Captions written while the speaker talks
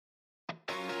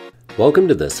Welcome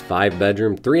to this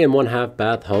 5-bedroom, 3 and 1/2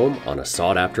 bath home on a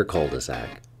sought-after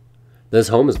cul-de-sac. This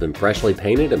home has been freshly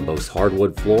painted and boasts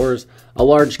hardwood floors, a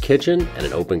large kitchen, and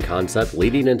an open concept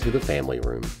leading into the family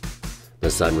room. The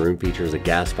sunroom features a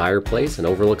gas fireplace and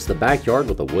overlooks the backyard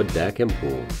with a wood deck and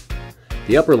pool.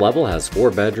 The upper level has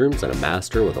 4 bedrooms and a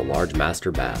master with a large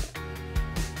master bath.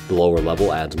 The lower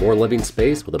level adds more living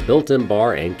space with a built-in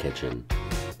bar and kitchen.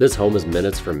 This home is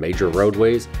minutes from major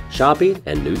roadways, shopping,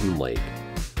 and Newton Lake.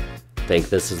 Think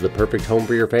this is the perfect home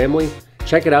for your family?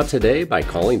 Check it out today by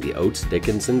calling the Oates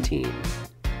Dickinson team.